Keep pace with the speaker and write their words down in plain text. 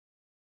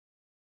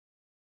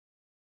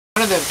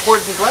One of the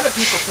important things, a lot of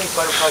people think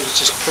butterflies are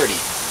just pretty,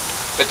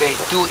 but they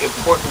do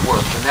important work,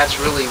 and that's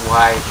really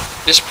why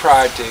this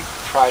project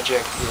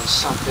is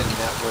something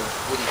that we're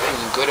really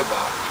feeling good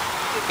about.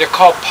 They're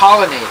called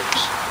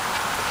pollinators.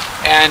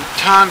 And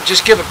Tom,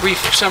 just give a brief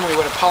summary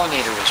what a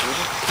pollinator is, would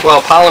you? Well,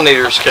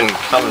 pollinators can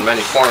come in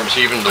many forms.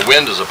 Even the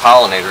wind is a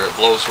pollinator. It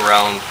blows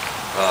around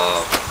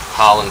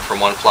pollen from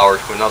one flower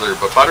to another,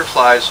 but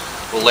butterflies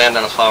will land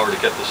on a flower to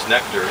get this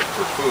nectar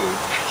for food,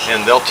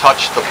 and they'll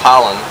touch the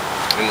pollen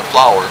in the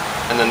flower,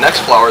 and the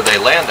next flower they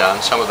land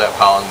on, some of that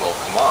pollen will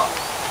come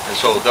off. And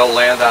so they'll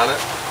land on it,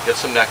 get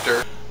some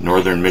nectar.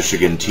 Northern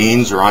Michigan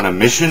teens are on a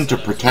mission to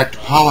protect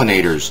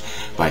pollinators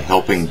by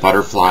helping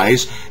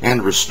butterflies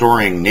and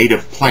restoring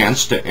native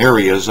plants to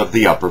areas of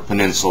the Upper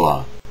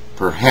Peninsula.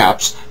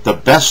 Perhaps the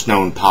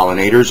best-known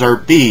pollinators are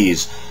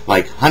bees,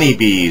 like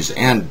honeybees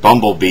and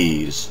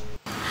bumblebees.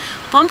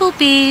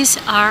 Bumblebees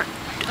are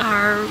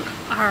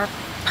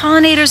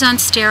pollinators on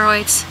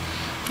steroids.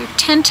 They're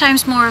 10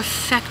 times more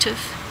effective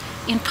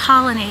in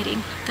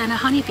pollinating than a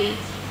honeybee.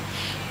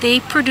 They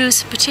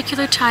produce a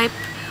particular type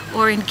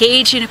or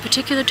engage in a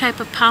particular type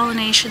of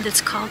pollination that's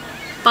called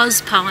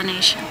buzz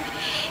pollination.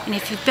 And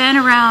if you've been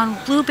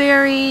around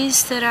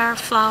blueberries that are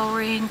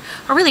flowering,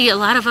 or really a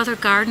lot of other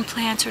garden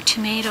plants or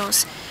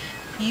tomatoes,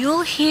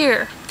 you'll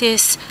hear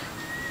this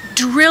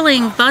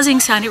drilling,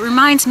 buzzing sound. It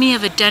reminds me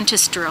of a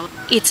dentist drill.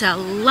 It's a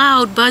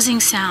loud buzzing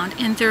sound,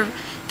 and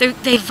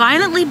they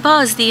violently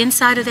buzz the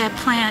inside of that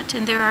plant,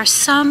 and there are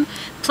some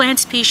plant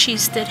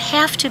species that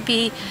have to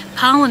be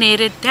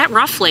pollinated that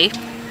roughly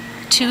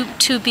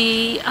to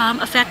be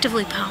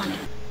effectively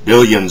pollinated.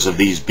 Billions of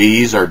these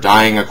bees are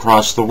dying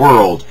across the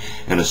world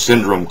in a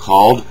syndrome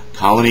called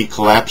colony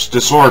collapse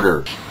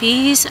disorder.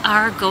 Bees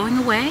are going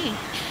away.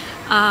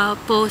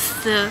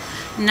 Both the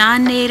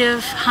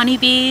non-native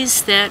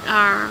honeybees that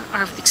are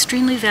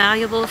extremely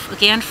valuable,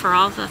 again, for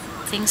all the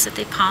things that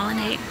they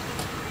pollinate,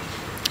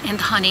 and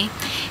the honey,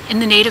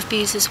 and the native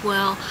bees as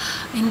well.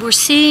 And we're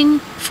seeing,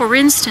 for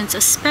instance,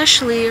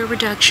 especially a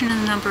reduction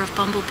in the number of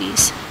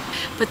bumblebees.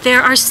 But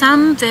there are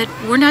some that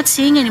we're not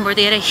seeing anymore.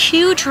 They had a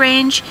huge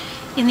range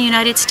in the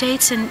United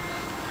States, and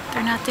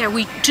they're not there.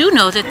 We do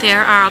know that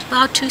there are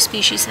about 2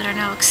 species that are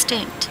now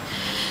extinct.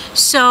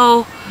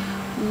 So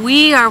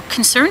we are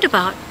concerned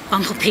about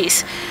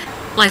bumblebees.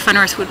 Life on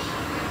Earth would,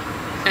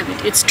 I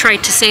mean, it's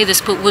trite to say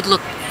this, but would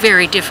look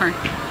very different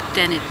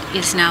than it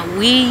is now.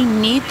 We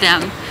need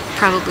them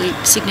probably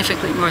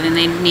significantly more than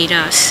they need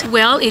us.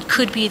 Well, it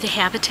could be the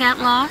habitat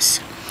loss.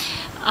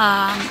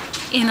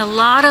 In a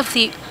lot of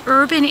the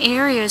urban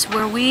areas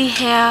where we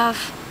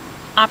have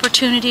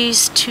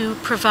opportunities to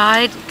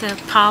provide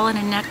the pollen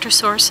and nectar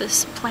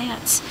sources,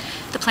 plants,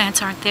 the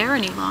plants aren't there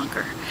any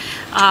longer.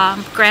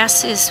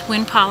 Grass is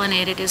wind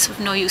pollinated, is of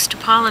no use to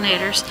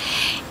pollinators,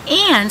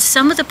 and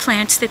some of the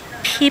plants that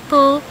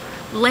people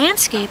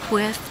landscape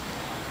with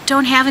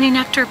don't have any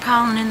nectar or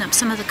pollen in them,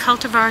 some of the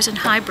cultivars and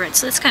hybrids,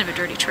 so that's kind of a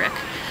dirty trick.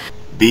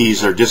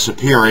 Bees are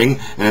disappearing,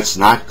 and it's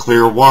not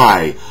clear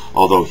why,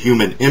 although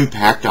human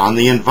impact on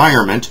the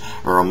environment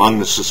are among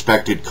the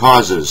suspected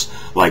causes,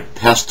 like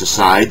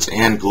pesticides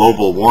and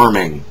global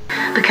warming.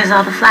 Because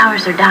all the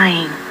flowers are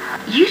dying.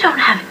 You don't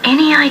have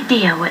any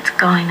idea what's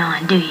going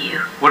on, do you?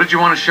 What did you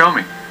want to show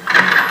me?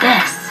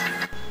 This.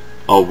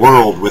 A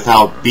world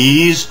without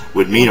bees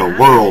would mean a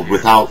world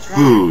without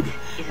food,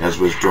 as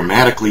was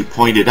dramatically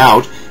pointed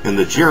out in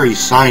the Jerry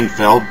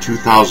Seinfield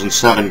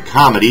 2007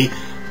 comedy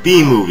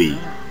Bee Movie.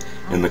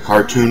 In the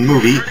cartoon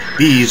movie,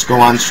 bees go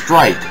on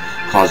strike,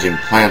 causing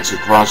plants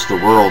across the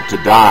world to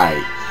die.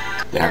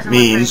 That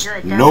means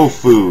no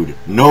food,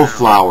 no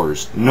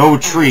flowers, no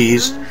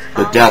trees,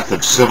 the death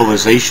of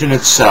civilization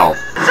itself.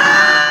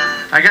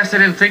 I guess I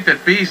didn't think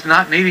that bees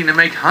not needing to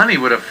make honey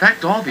would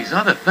affect all these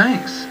other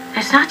things.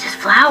 It's not just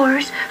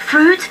flowers,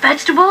 fruits,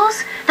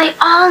 vegetables. They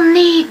all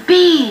need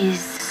bees.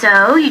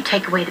 So you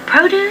take away the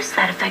produce,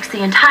 that affects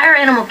the entire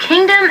animal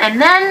kingdom, and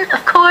then,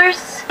 of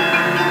course,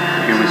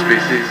 human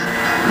species.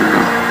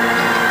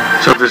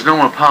 So if there's no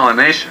more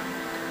pollination,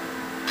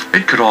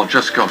 it could all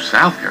just go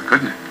south here,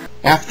 couldn't it?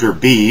 After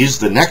bees,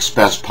 the next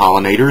best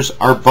pollinators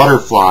are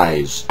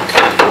butterflies.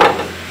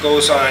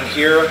 Goes on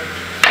here,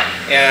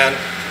 and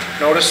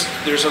notice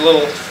there's a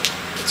little,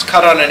 it's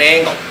cut on an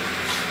angle.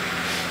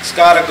 It's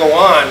got to go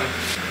on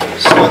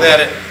so that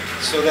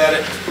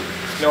it,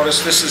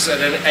 notice this is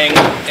at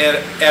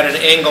an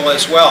angle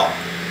as well.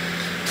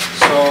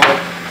 So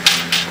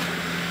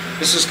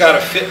this has got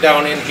to fit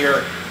down in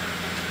here.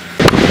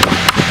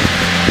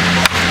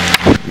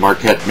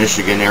 Marquette,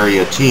 Michigan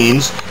area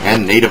teens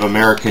and Native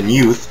American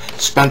youth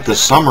spent the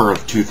summer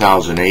of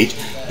 2008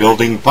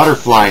 building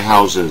butterfly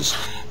houses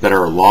that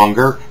are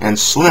longer and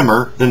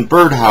slimmer than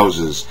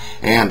birdhouses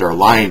and are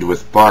lined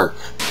with bark.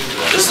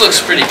 This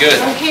looks pretty good.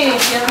 Okay,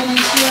 if you have any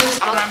ideas,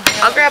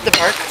 I'll grab the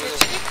bark.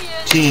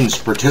 Teens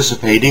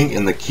participating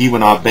in the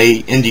Keweenaw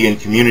Bay Indian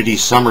Community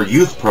Summer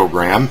Youth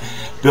Program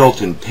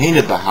built and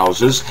painted the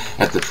houses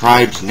at the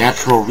tribe's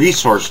Natural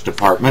Resource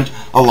Department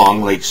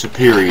along Lake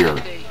Superior.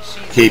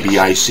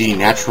 KBIC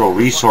Natural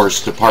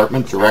Resource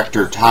Department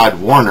Director Todd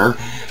Warner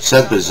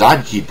said the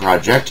Zaagkii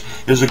Project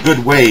is a good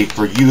way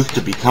for youth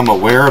to become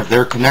aware of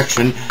their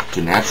connection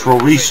to natural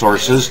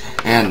resources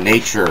and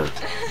nature.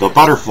 The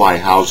butterfly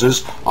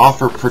houses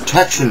offer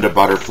protection to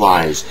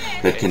butterflies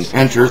that can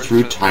enter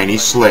through tiny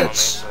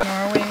slits.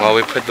 Well,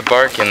 we put the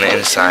bark in the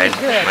inside,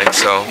 like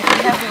so,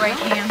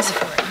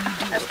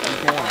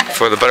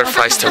 for the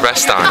butterflies to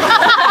rest on.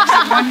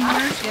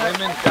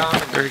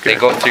 They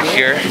go through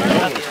here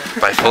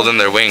by folding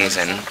their wings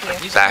and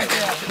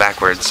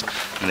backwards,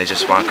 and they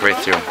just walk right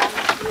through.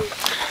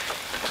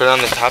 Put it on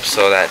the top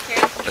so that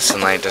the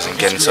sunlight doesn't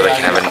get in, so they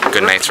can have a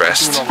good night's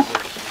rest.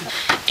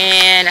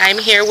 And I'm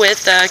here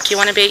with the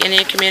Kiwana Bay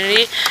Indian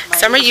Community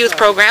Summer Youth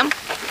Program.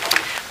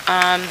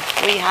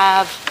 We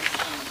have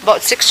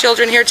about 6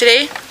 children here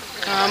today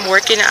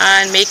working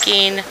on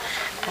making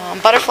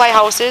butterfly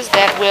houses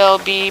that will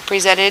be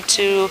presented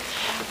to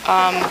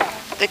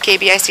the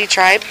KBIC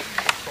tribe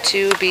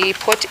to be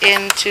put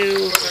down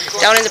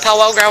in the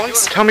powwow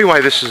grounds. Tell me why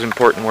this is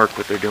important work,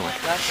 what they're doing.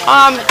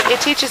 It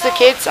teaches the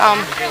kids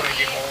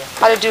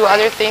how to do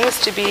other things,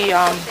 to be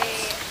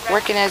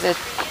working as a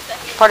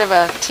part of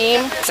a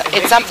team.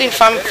 It's something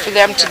fun for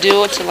them to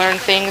do, to learn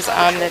things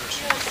that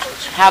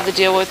have to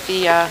deal with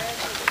the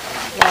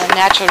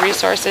natural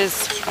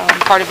resources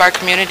part of our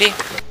community.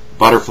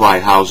 Butterfly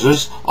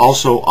houses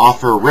also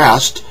offer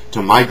rest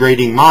to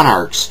migrating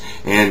monarchs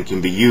and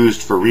can be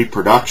used for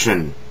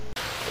reproduction.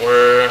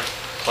 We're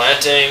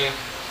planting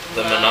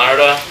the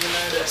Monarda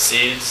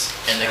seeds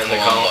and the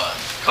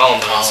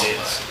Columbine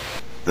seeds.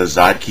 The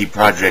Zaagkii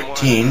Project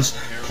teens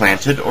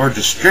planted or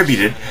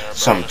distributed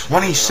some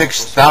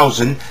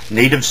 26,000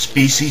 native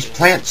species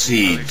plant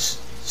seeds.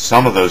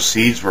 Some of those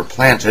seeds were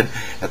planted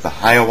at the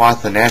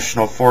Hiawatha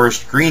National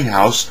Forest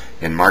greenhouse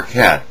in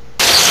Marquette.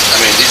 I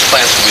mean, these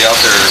plants will be out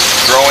there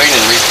growing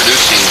and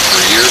reproducing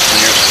for years and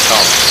years to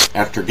come.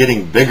 After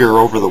getting bigger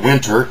over the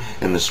winter,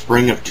 in the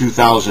spring of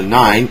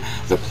 2009,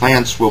 the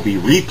plants will be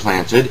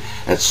replanted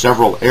at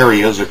several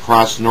areas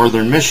across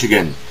northern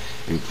Michigan,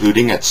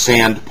 including at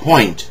Sand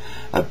Point,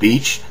 a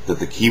beach that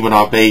the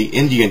Keweenaw Bay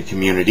Indian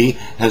community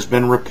has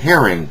been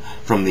repairing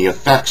from the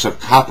effects of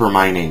copper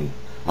mining.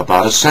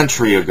 About a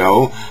century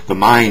ago, the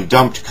mine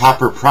dumped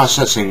copper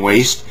processing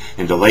waste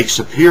into Lake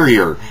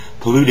Superior,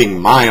 polluting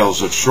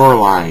miles of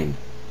shoreline.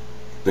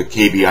 The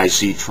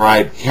KBIC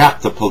tribe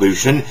capped the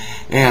pollution,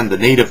 and the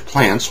native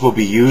plants will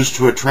be used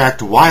to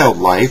attract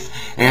wildlife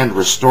and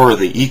restore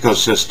the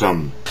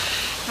ecosystem.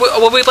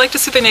 Well, we'd like to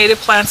see the native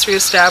plants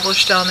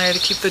reestablished down there to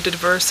keep the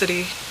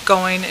diversity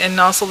going, and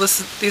also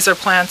these are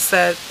plants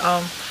that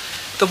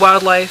the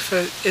wildlife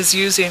is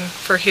using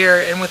for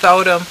here, and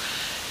without them,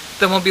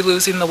 then we'll be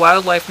losing the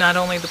wildlife. Not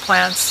only the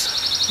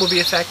plants will be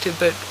affected,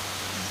 but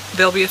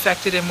they'll be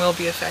affected and will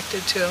be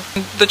affected too.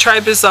 The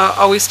tribe has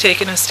always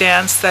taken a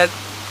stance that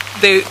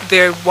they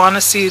want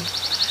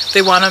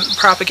a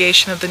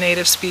propagation of the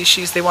native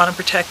species. They want to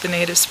protect the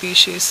native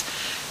species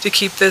to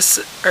keep this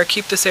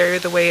area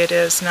the way it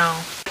is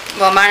now.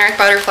 Well, monarch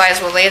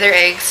butterflies will lay their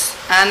eggs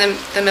on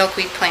the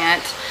milkweed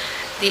plant.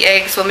 The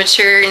eggs will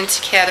mature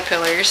into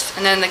caterpillars,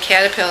 and then the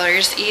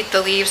caterpillars eat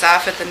the leaves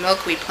off of the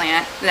milkweed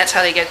plant, and that's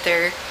how they get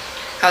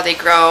how they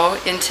grow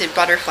into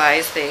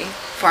butterflies. They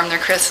form their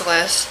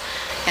chrysalis,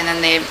 and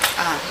then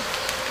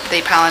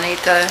they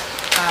pollinate the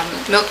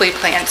milkweed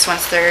plants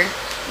once they're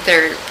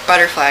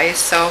butterflies.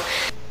 So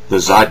the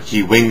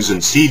Zaagkii Wings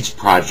and Seeds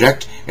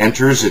Project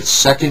enters its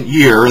second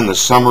year in the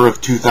summer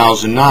of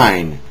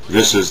 2009.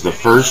 This is the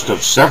first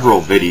of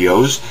several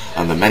videos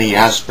on the many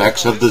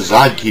aspects of the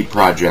Zaagkii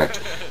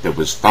Project that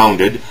was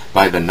founded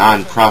by the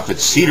nonprofit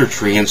Cedar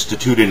Tree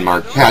Institute in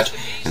Marquette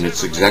and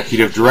its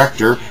executive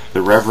director,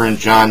 the Reverend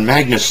John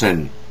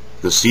Magnuson.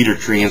 The Cedar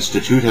Tree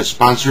Institute has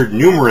sponsored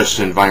numerous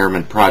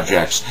environment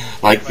projects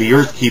like the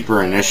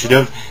Earthkeeper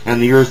Initiative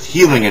and the Earth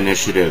Healing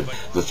Initiative.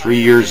 The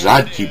 3-year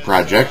Zaagkii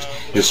Project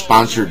is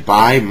sponsored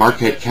by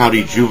Marquette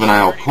County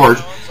Juvenile Court,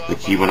 the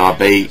Keweenaw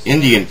Bay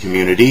Indian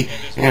Community,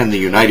 and the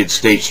United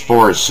States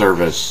Forest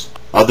Service.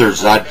 Other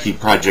Zaagkii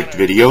Project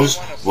videos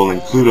will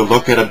include a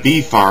look at a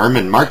bee farm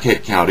in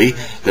Marquette County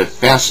that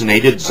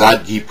fascinated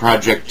Zaagkii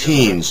Project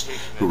teens,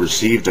 who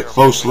received a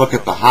close look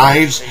at the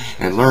hives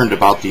and learned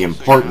about the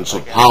importance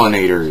of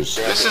pollinators.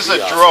 This is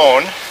a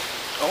drone,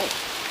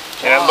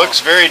 and it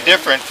looks very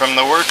different from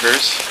the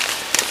workers.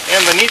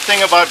 And the neat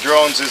thing about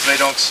drones is they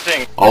don't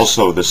sting.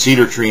 Also, the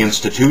Cedar Tree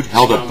Institute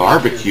held a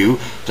barbecue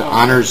to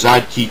honor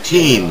Zaagkii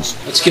teens.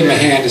 Let's give them a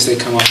hand as they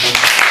come up.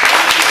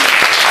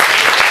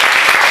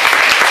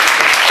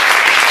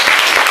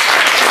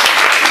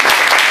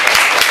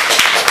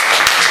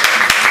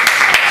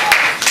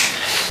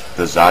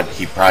 The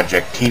Zaagkii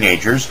Project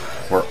teenagers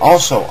were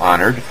also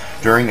honored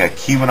during a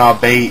Keweenaw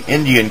Bay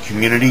Indian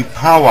community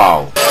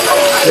powwow.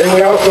 Then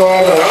we also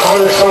have an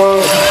honor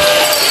song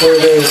for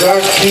the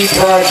Zaagkii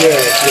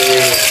Project,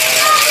 the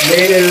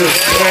Native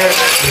Plant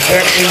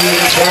Protection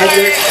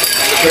Project.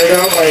 carried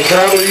out by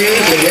tribal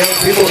youth and young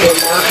people from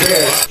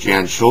Marquette.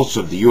 Jan Schultz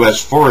of the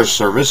U.S. Forest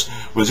Service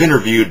was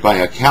interviewed by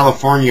a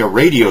California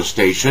radio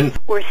station.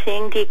 We're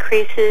seeing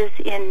decreases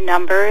in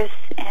numbers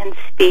and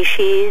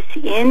species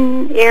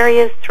in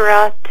areas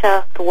throughout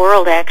the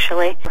world,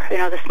 actually. You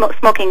know, the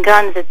smoking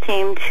guns that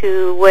seem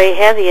to weigh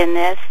heavy in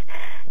this,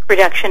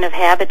 reduction of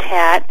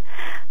habitat,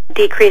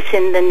 decrease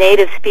in the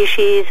native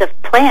species of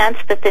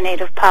plants that the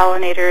native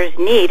pollinators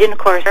need, and of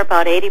course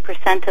about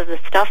 80% of the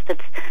stuff that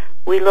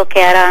we look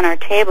at on our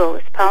table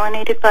is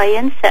pollinated by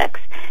insects.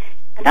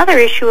 Another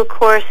issue, of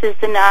course, is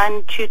the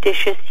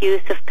non-judicious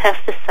use of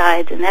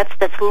pesticides, and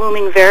that's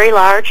looming very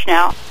large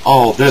now.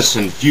 All this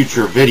in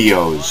future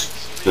videos.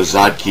 The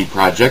Zaagkii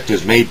Project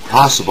is made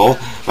possible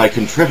by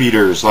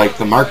contributors like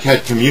the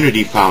Marquette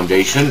Community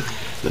Foundation,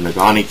 the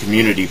Negaunee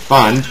Community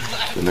Fund,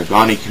 the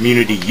Negaunee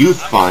Community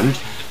Youth Fund,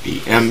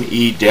 the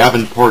M.E.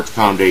 Davenport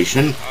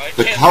Foundation,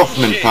 the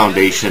Kaufman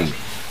Foundation,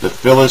 the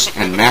Phyllis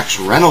and Max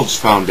Reynolds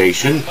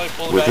Foundation,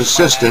 with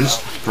assistance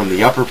from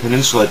the Upper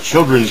Peninsula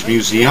Children's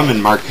Museum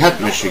in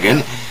Marquette,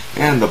 Michigan,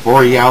 and the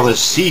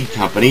Borealis Seed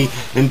Company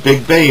in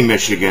Big Bay,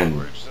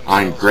 Michigan.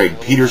 I'm Greg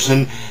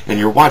Peterson, and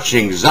you're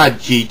watching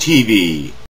Zaagkii TV.